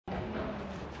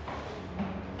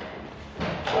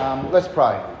Let's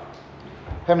pray.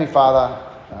 Heavenly Father,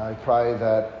 I pray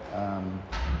that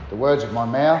the words of my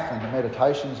mouth and the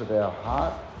meditations of our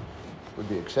heart would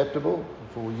be acceptable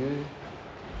before you,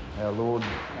 our Lord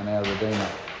and our Redeemer.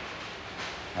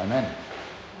 Amen.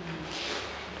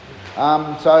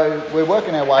 So we're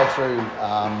working our way through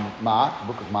Mark,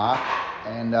 the book of Mark,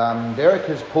 and Derek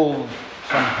has pulled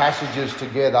some passages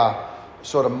together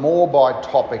sort of more by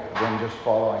topic than just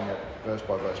following it verse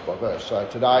by verse by verse. So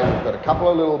today we've got a couple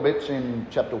of little bits in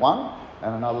chapter 1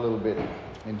 and another little bit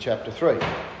in chapter 3.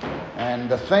 And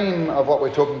the theme of what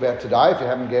we're talking about today, if you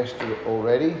haven't guessed it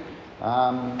already,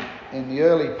 in the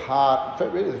early part,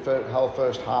 really the whole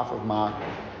first half of Mark,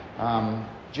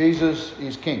 Jesus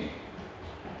is king.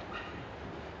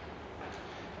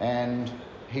 And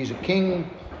he's a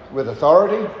king with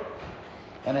authority.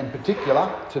 And in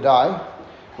particular, today,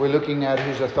 we're looking at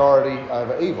his authority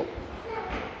over evil.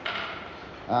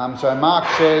 So Mark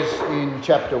says in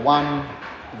chapter 1,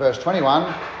 verse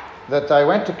 21, that they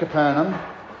went to Capernaum,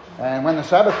 and when the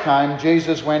Sabbath came,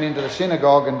 Jesus went into the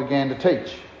synagogue and began to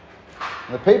teach.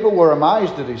 The people were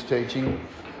amazed at his teaching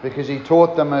because he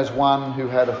taught them as one who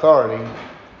had authority,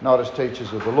 not as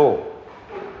teachers of the law.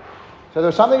 So there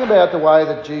was something about the way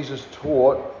that Jesus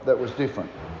taught that was different.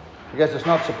 I guess it's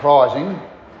not surprising,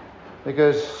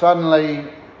 because suddenly,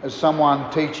 as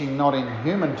someone teaching not in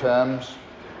human terms,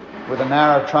 with a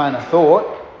narrow train of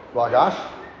thought, like us,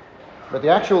 but the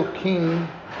actual king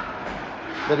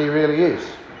that he really is.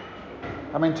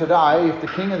 I mean, today, if the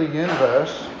king of the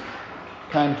universe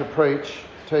came to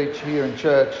teach here in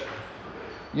church,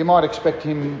 you might expect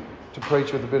him to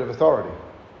preach with a bit of authority.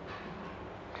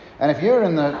 And if you're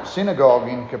in the synagogue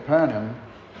in Capernaum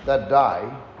that day,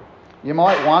 you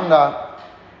might wonder,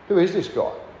 who is this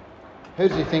guy? Who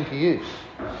does he think he is?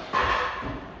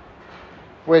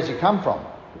 Where's he come from?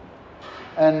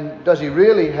 And does he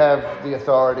really have the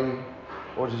authority,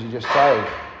 or does he just say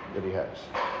that he has?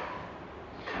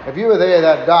 If you were there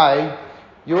that day,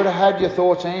 you would have had your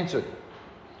thoughts answered.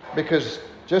 Because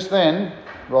just then,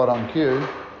 right on cue,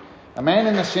 a man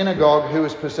in the synagogue who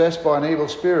was possessed by an evil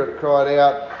spirit cried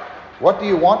out, "What do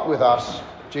you want with us,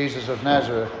 Jesus of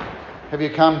Nazareth? Have you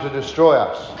come to destroy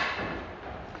us?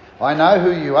 I know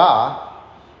who you are,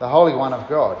 the Holy One of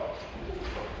God."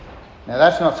 Now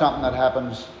that's not something that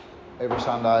happens every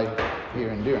Sunday here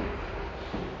in Durham.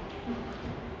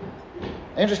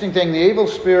 Interesting thing, the evil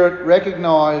spirit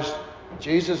recognised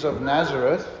Jesus of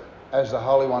Nazareth as the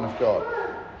Holy One of God.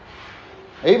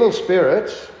 Evil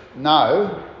spirits know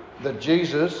that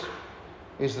Jesus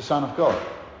is the Son of God,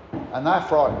 and they're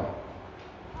frightened.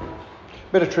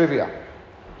 Bit of trivia.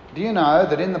 Do you know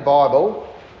that in the Bible,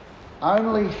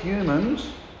 only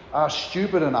humans are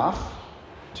stupid enough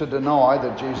to deny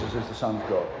that Jesus is the Son of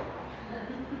God?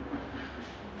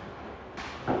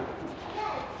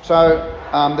 So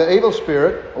the evil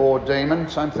spirit or demon,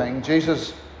 same thing,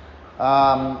 Jesus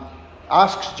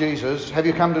asks Jesus, "Have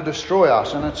you come to destroy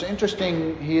us?" And it's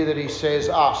interesting here that he says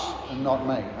us and not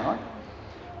me, right?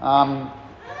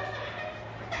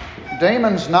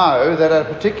 Demons know that at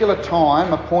a particular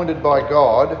time appointed by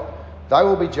God, they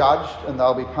will be judged and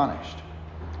they'll be punished.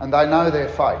 And they know their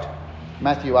fate.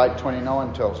 Matthew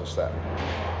 8:29 tells us that.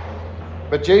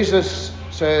 But Jesus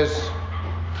says,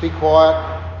 "Be quiet,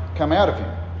 come out of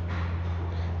him."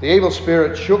 The evil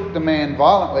spirit shook the man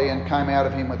violently and came out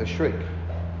of him with a shriek.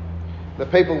 The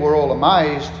people were all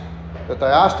amazed that they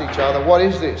asked each other, "What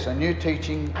is this? A new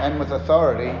teaching and with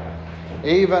authority.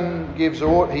 He even gives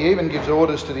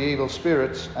orders to the evil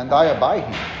spirits and they obey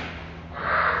him."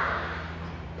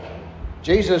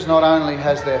 Jesus not only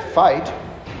has their fate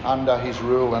under his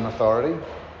rule and authority,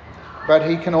 but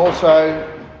he can also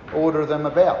order them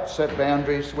about, set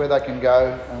boundaries where they can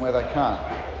go and where they can't.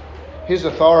 His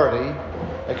authority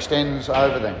extends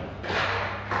over them.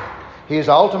 He is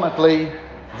ultimately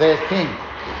their king,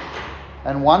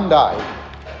 and one day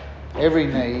every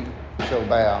knee shall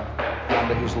bow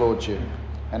under his lordship,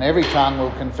 and every tongue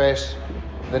will confess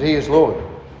that he is Lord.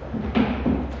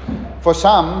 For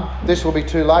some, this will be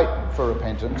too late for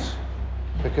repentance,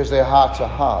 because their hearts are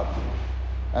hard,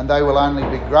 and they will only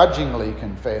begrudgingly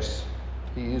confess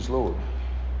he is Lord.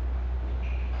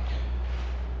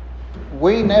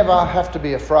 We never have to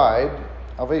be afraid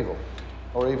of evil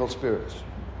or evil spirits.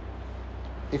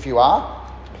 If you are,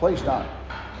 please don't.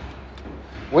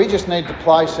 We just need to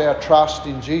place our trust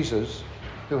in Jesus,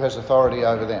 who has authority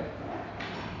over them.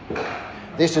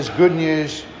 This is good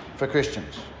news for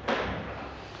Christians.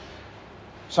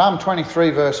 Psalm 23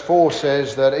 verse 4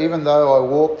 says that even though I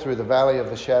walk through the valley of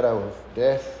the shadow of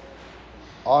death,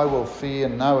 I will fear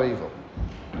no evil.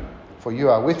 For you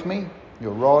are with me,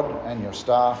 your rod and your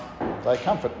staff, they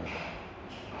comfort me.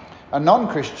 A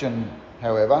non-Christian,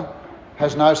 however,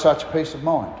 has no such peace of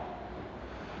mind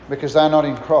because they're not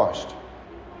in Christ.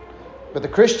 But the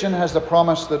Christian has the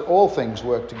promise that all things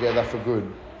work together for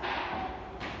good.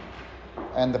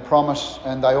 And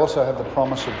they also have the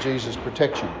promise of Jesus'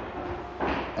 protection.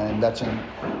 And that's in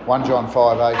 1 John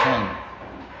 5:18.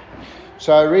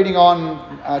 So reading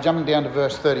on, jumping down to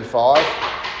verse 35.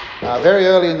 Very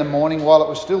early in the morning, while it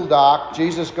was still dark,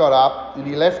 Jesus got up and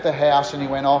he left the house and he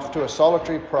went off to a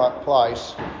solitary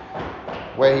place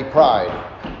where he prayed.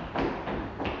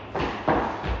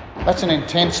 That's an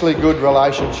intensely good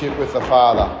relationship with the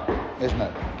Father, isn't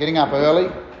it? Getting up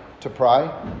early to pray.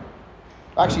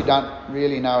 I actually don't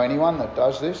really know anyone that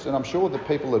does this, and I'm sure the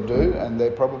people that do, and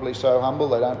they're probably so humble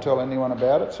they don't tell anyone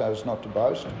about it, so as not to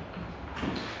boast.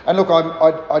 And look,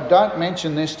 I don't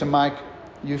mention this to make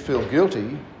you feel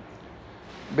guilty,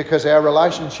 because our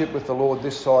relationship with the Lord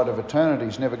this side of eternity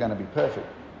is never going to be perfect.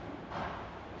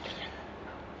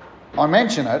 I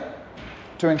mention it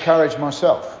to encourage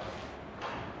myself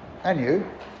and you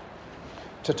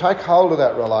to take hold of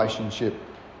that relationship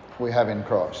we have in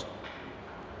Christ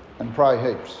and pray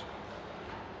heaps.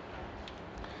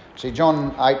 See,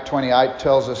 John 8:28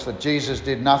 tells us that Jesus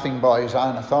did nothing by his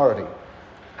own authority,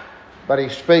 but he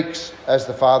speaks as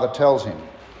the Father tells him.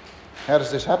 How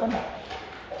does this happen?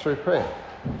 Through prayer.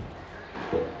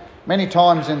 Many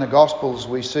times in the Gospels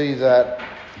we see that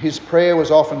his prayer was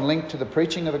often linked to the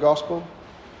preaching of the Gospel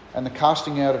and the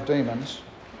casting out of demons.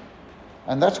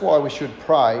 And that's why we should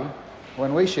pray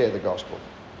when we share the Gospel.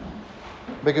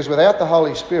 Because without the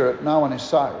Holy Spirit, no one is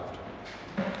saved.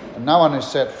 And no one is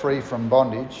set free from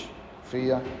bondage,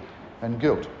 fear and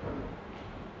guilt.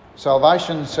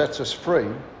 Salvation sets us free,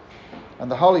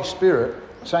 and the Holy Spirit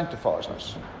sanctifies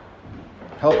us,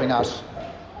 helping us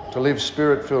to live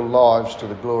Spirit-filled lives to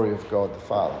the glory of God the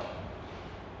Father.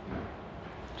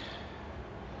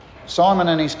 Simon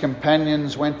and his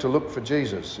companions went to look for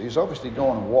Jesus. He's obviously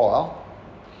gone a while,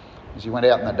 as he went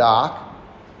out in the dark.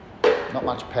 Not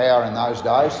much power in those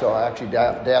days, so I actually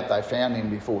doubt they found him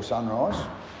before sunrise.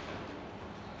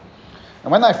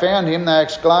 And when they found him, they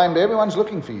exclaimed, "Everyone's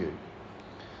looking for you."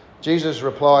 Jesus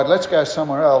replied, "Let's go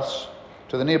somewhere else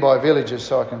to the nearby villages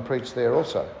so I can preach there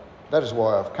also. That is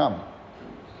why I've come."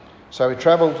 So he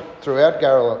travelled throughout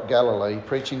Galilee,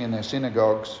 preaching in their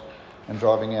synagogues and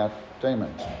driving out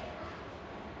demons.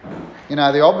 You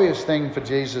know, the obvious thing for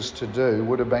Jesus to do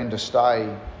would have been to stay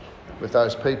with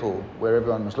those people where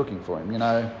everyone was looking for him. You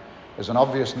know, there's an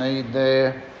obvious need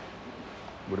there.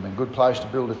 Would have been a good place to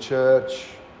build a church.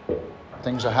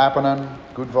 Things are happening,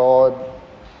 good vibe.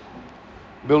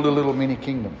 Build a little mini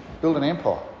kingdom. Build an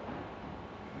empire.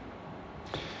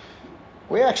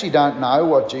 We actually don't know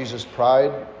what Jesus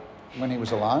prayed when he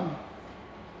was alone.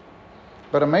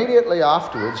 But immediately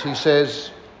afterwards he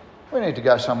says, we need to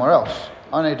go somewhere else.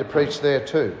 I need to preach there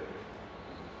too.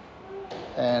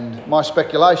 And my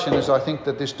speculation is I think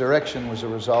that this direction was a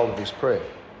result of his prayer.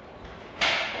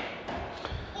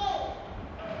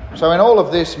 So in all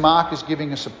of this, Mark is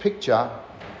giving us a picture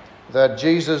that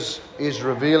Jesus is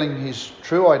revealing his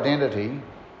true identity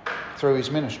through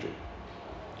his ministry.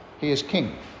 He is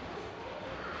king.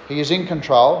 He is in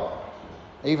control,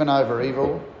 even over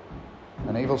evil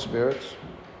and evil spirits.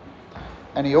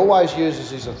 And he always uses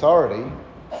his authority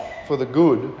for the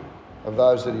good of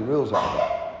those that he rules over.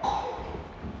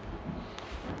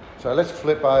 So let's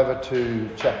flip over to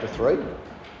chapter 3,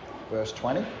 verse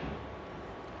 20.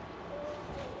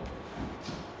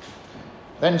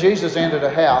 Then Jesus entered a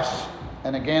house,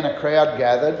 and again a crowd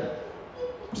gathered,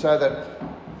 so that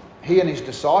he and his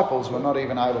disciples were not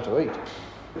even able to eat.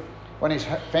 When his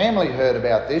family heard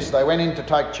about this, they went in to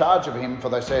take charge of him, for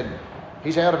they said,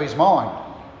 "He's out of his mind."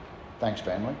 Thanks,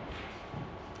 family.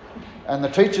 And the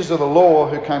teachers of the law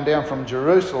who came down from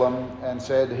Jerusalem and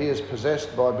said, "He is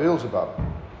possessed by Beelzebub,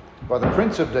 by the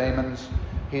prince of demons,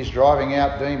 he's driving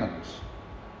out demons."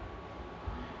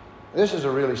 This is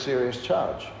a really serious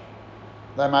charge.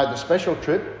 They made the special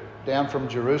trip down from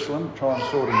Jerusalem to try and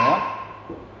sort him out.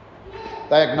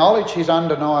 They acknowledge his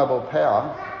undeniable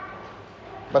power,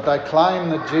 but they claim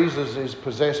that Jesus is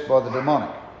possessed by the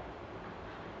demonic.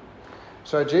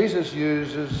 So Jesus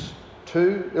uses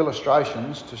two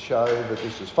illustrations to show that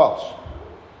this is false.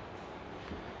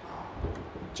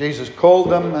 Jesus called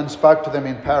them and spoke to them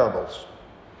in parables.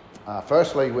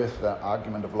 Firstly, with the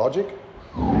argument of logic.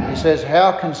 He says,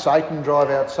 "How can Satan drive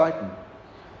out Satan?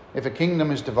 If a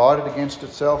kingdom is divided against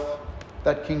itself,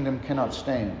 that kingdom cannot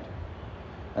stand.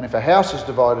 And if a house is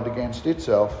divided against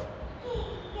itself,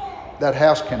 that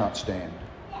house cannot stand.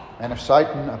 And if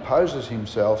Satan opposes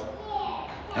himself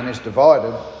and is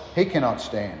divided, he cannot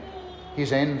stand.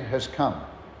 His end has come."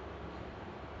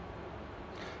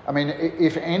 I mean,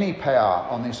 if any power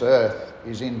on this earth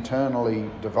is internally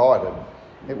divided,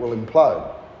 it will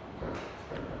implode.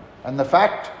 And the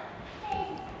fact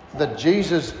that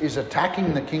Jesus is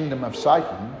attacking the kingdom of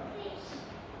Satan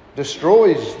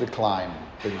destroys the claim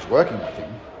that he's working with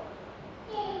him.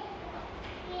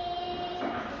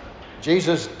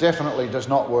 Jesus definitely does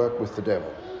not work with the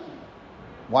devil.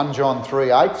 1 John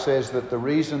 3:8 says that the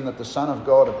reason that the Son of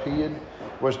God appeared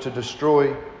was to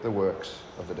destroy the works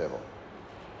of the devil.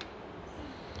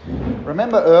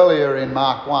 Remember earlier in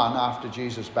Mark 1, after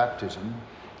Jesus' baptism,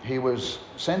 he was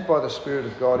sent by the Spirit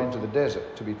of God into the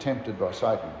desert to be tempted by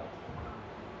Satan.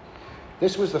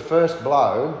 This was the first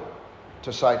blow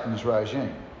to Satan's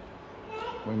regime.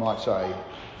 We might say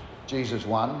Jesus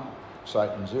 1,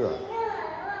 Satan 0.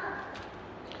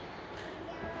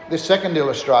 This second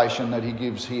illustration that he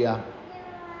gives here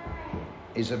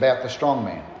is about the strong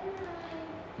man.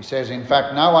 He says, in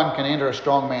fact, no one can enter a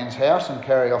strong man's house and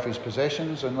carry off his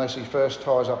possessions unless he first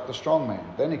ties up the strong man.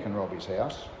 Then he can rob his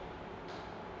house.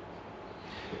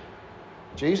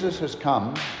 Jesus has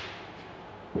come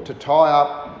to tie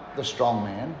up the strong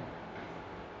man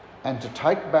and to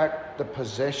take back the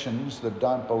possessions that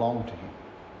don't belong to him.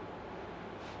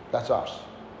 That's us.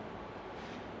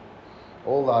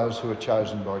 All those who are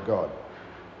chosen by God.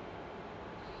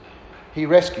 He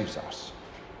rescues us.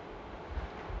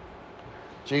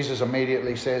 Jesus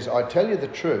immediately says, I tell you the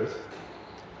truth,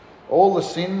 all the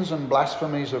sins and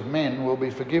blasphemies of men will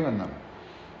be forgiven them.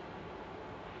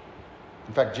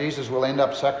 In fact, Jesus will end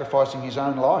up sacrificing his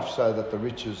own life so that the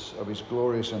riches of his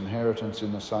glorious inheritance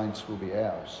in the saints will be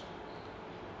ours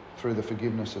through the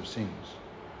forgiveness of sins.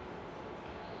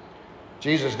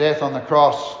 Jesus' death on the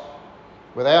cross,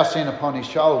 with our sin upon his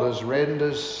shoulders,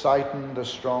 renders Satan, the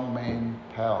strong man,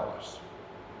 powerless.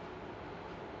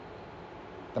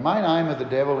 The main aim of the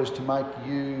devil is to make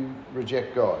you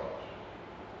reject God.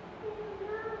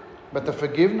 But the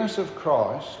forgiveness of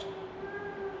Christ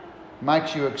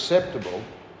makes you acceptable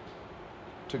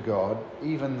to God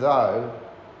even though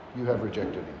you have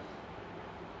rejected him.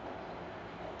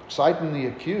 Satan the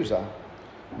accuser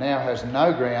now has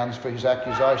no grounds for his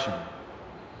accusation.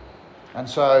 And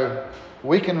so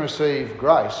we can receive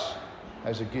grace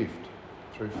as a gift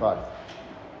through faith.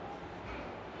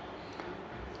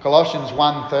 Colossians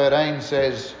 1:13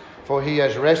 says, for he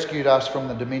has rescued us from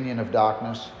the dominion of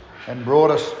darkness and brought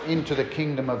us into the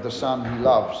kingdom of the Son he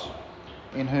loves,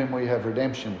 in whom we have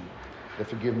redemption, the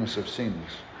forgiveness of sins.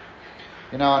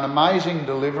 You know, an amazing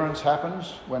deliverance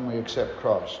happens when we accept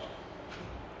Christ.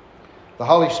 The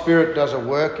Holy Spirit does a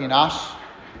work in us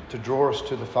to draw us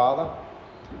to the Father.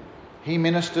 He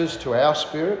ministers to our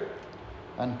spirit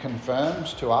and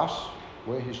confirms to us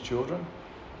we're his children.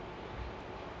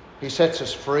 He sets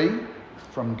us free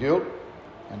from guilt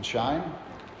and shame,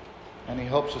 and he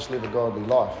helps us live a godly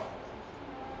life.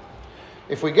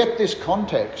 If we get this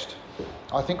context,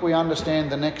 I think we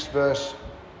understand the next verse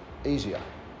easier.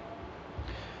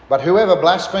 But whoever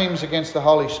blasphemes against the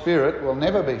Holy Spirit will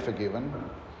never be forgiven.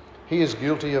 He is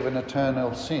guilty of an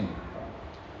eternal sin.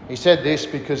 He said this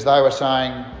because they were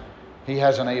saying he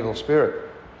has an evil spirit.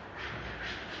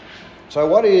 So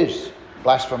what is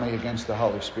blasphemy against the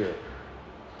Holy Spirit?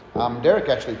 Derek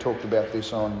actually talked about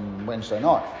this on Wednesday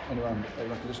night. Anyone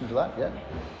listen to that? Yeah.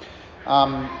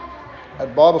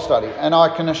 At Bible study. And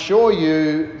I can assure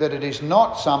you that it is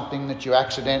not something that you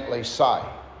accidentally say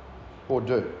or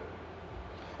do.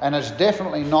 And it's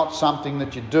definitely not something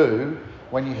that you do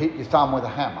when you hit your thumb with a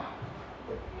hammer.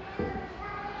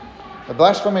 The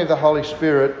blasphemy of the Holy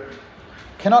Spirit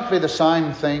cannot be the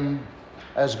same thing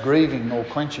as grieving or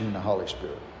quenching the Holy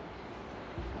Spirit.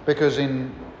 Because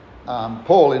in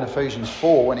Paul in Ephesians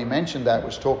 4, when he mentioned that,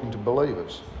 was talking to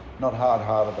believers, not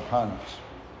hard-hearted opponents.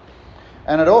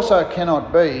 And it also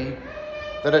cannot be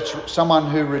that it's someone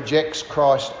who rejects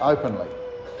Christ openly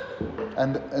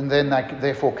and then they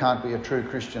therefore can't be a true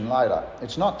Christian later.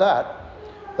 It's not that.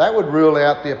 That would rule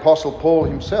out the Apostle Paul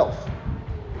himself,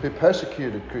 who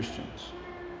persecuted Christians.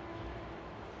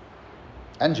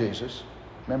 And Jesus.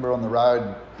 Remember on the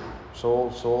road,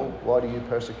 Saul, Saul, why do you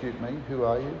persecute me? Who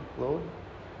are you, Lord?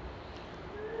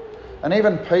 And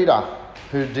even Peter,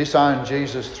 who disowned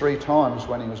Jesus 3 times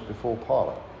when he was before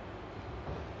Pilate.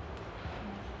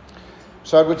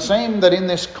 So it would seem that in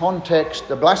this context,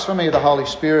 the blasphemy of the Holy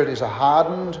Spirit is a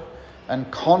hardened and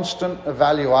constant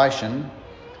evaluation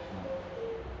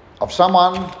of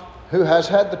someone who has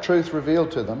had the truth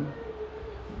revealed to them,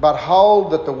 but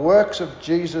hold that the works of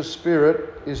Jesus'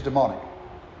 Spirit is demonic.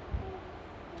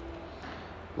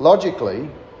 Logically,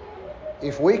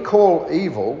 if we call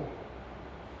evil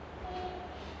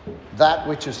that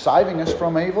which is saving us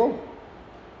from evil,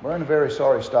 we're in a very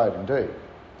sorry state indeed.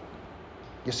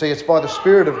 You see, it's by the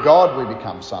Spirit of God we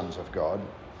become sons of God.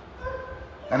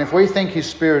 And if we think His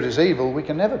Spirit is evil, we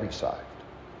can never be saved.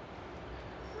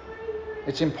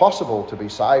 It's impossible to be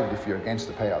saved if you're against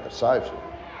the power that saves you.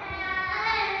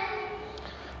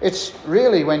 It's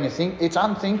really, when you think, it's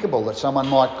unthinkable that someone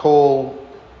might call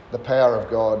the power of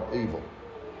God evil.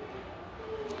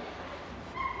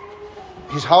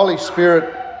 His Holy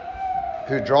Spirit,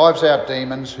 who drives out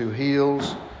demons, who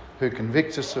heals, who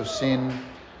convicts us of sin,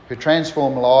 who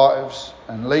transforms lives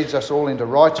and leads us all into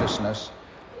righteousness,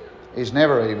 is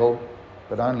never evil,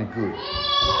 but only good.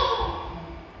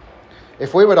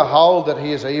 If we were to hold that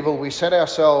He is evil, we set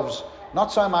ourselves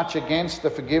not so much against the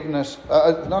forgiveness,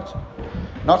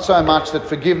 not so much that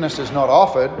forgiveness is not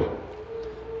offered,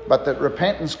 but that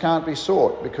repentance can't be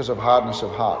sought because of hardness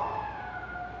of heart.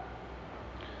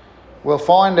 We'll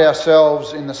find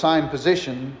ourselves in the same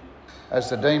position as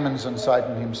the demons and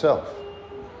Satan himself,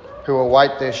 who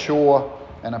await their sure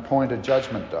and appointed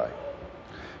judgment day.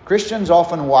 Christians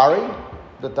often worry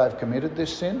that they've committed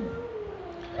this sin,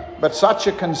 but such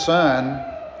a concern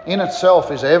in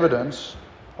itself is evidence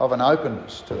of an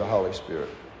openness to the Holy Spirit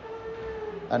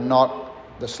and not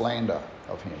the slander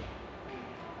of Him.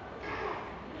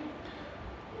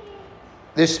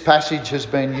 This passage has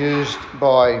been used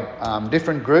by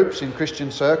different groups in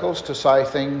Christian circles to say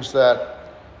things that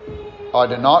I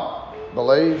do not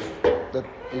believe that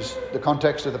is the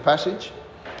context of the passage.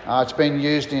 It's been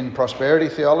used in prosperity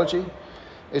theology.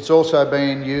 It's also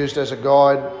been used as a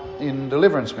guide in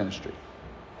deliverance ministry.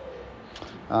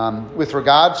 With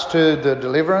regards to the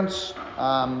deliverance,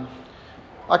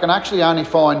 I can actually only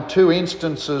find 2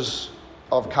 instances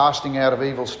of casting out of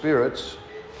evil spirits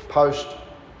post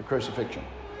the crucifixion.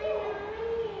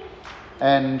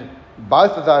 And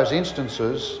both of those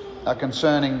instances are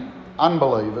concerning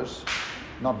unbelievers,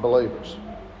 not believers.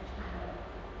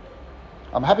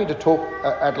 I'm happy to talk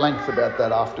at length about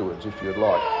that afterwards if you'd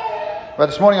like. But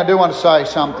this morning I do want to say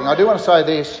something. I do want to say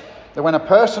this, that when a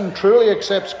person truly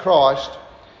accepts Christ,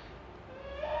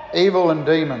 evil and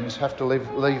demons have to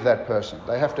leave that person.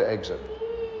 They have to exit.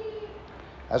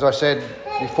 As I said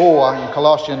before in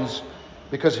Colossians,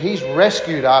 because He's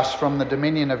rescued us from the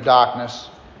dominion of darkness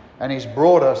and He's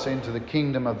brought us into the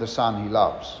kingdom of the Son He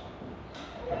loves.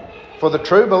 For the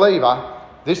true believer,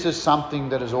 this is something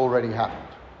that has already happened.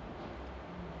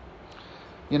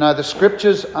 You know, the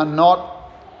Scriptures are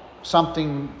not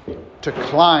something to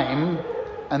claim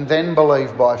and then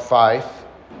believe by faith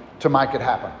to make it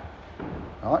happen.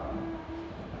 Right?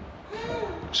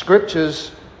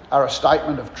 Scriptures are a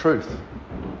statement of truth.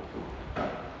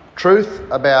 Truth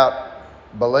about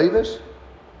believers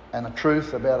and a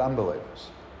truth about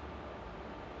unbelievers.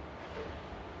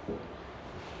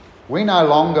 We no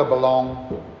longer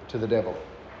belong to the devil,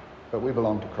 but we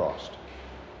belong to Christ.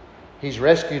 He's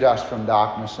rescued us from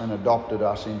darkness and adopted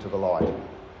us into the light.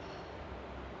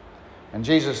 And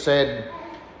Jesus said,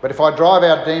 "But if I drive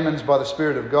out demons by the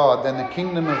Spirit of God, then the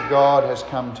kingdom of God has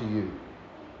come to you."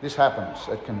 This happens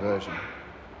at conversion.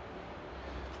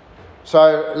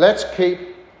 So let's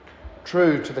keep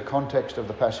true to the context of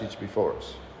the passage before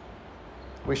us.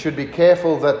 We should be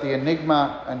careful that the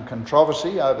enigma and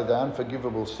controversy over the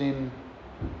unforgivable sin,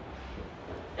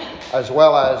 as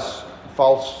well as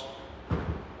false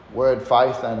word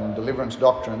faith and deliverance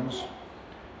doctrines,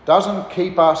 doesn't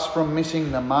keep us from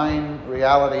missing the main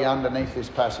reality underneath this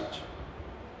passage.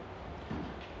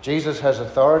 Jesus has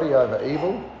authority over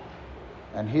evil,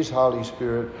 and His Holy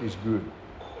Spirit is good.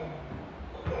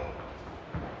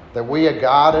 That we are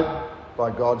guarded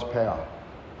by God's power.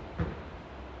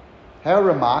 How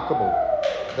remarkable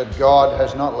that God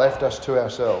has not left us to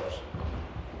ourselves,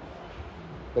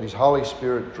 but His Holy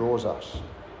Spirit draws us.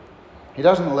 He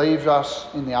doesn't leave us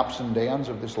in the ups and downs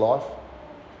of this life,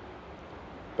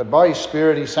 but by His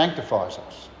Spirit He sanctifies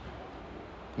us.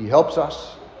 He helps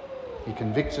us. He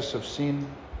convicts us of sin.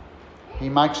 He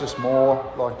makes us more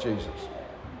like Jesus.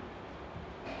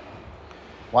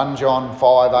 1 John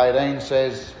 5:18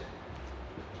 says,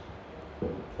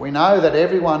 "We know that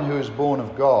everyone who is born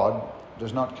of God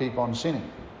does not keep on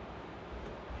sinning."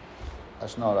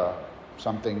 That's not a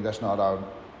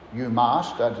you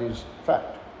must, that is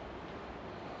fact.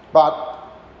 But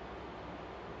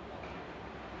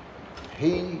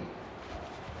He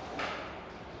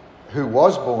who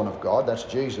was born of God, that's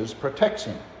Jesus, protects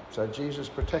him. So Jesus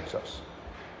protects us.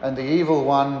 And the evil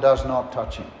one does not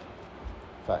touch him.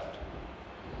 Fact.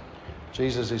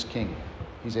 Jesus is King.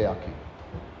 He's our King.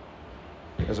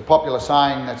 There's a popular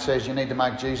saying that says you need to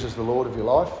make Jesus the Lord of your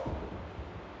life.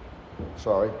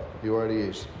 Sorry, He already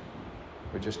is.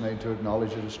 We just need to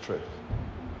acknowledge it as truth.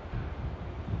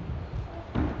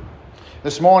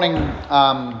 This morning,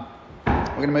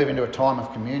 We're going to move into a time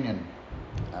of communion.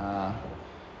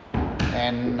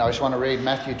 And I just want to read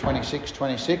Matthew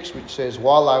 26:26, which says,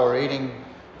 while they were eating,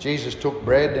 Jesus took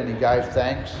bread and he gave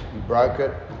thanks. He broke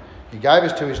it. He gave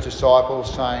it to his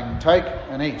disciples, saying, take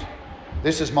and eat.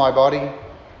 This is my body.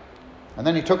 And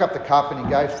then he took up the cup and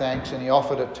he gave thanks and he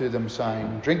offered it to them,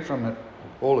 saying, drink from it,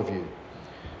 all of you.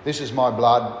 This is my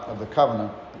blood of the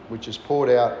covenant, which is poured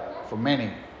out for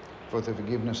many for the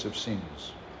forgiveness of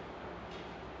sins.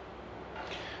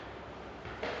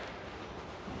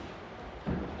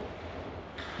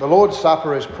 The Lord's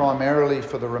Supper is primarily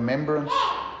for the remembrance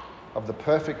of the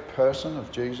perfect person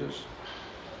of Jesus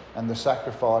and the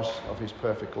sacrifice of his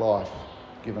perfect life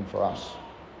given for us.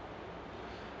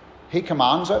 He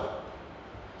commands it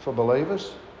for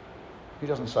believers. He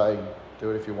doesn't say, do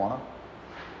it if you want to.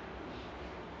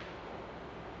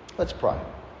 Let's pray.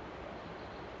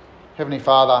 Heavenly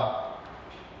Father,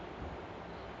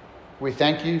 we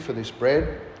thank you for this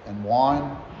bread and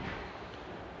wine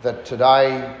that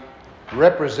today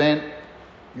represent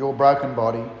your broken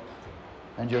body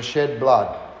and your shed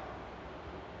blood.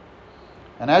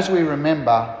 And as we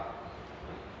remember,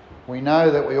 we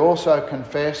know that we also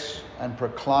confess and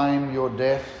proclaim your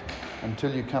death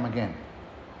until you come again.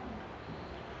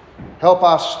 Help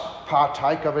us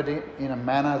partake of it in a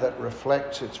manner that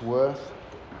reflects its worth.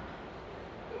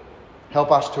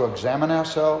 Help us to examine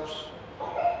ourselves.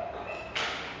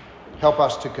 Help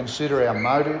us to consider our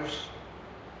motives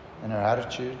and our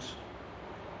attitudes.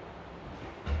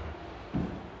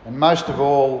 And most of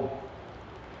all,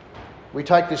 we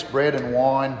take this bread and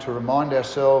wine to remind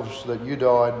ourselves that you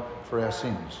died for our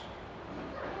sins.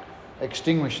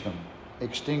 Extinguishing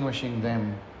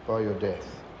them by your death.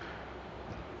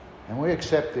 And we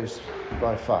accept this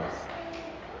by faith.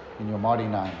 In your mighty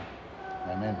name.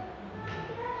 Amen.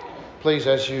 Please,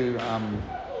 as you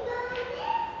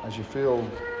feel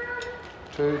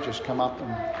to, just come up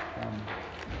and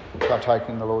partake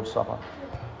in the Lord's Supper.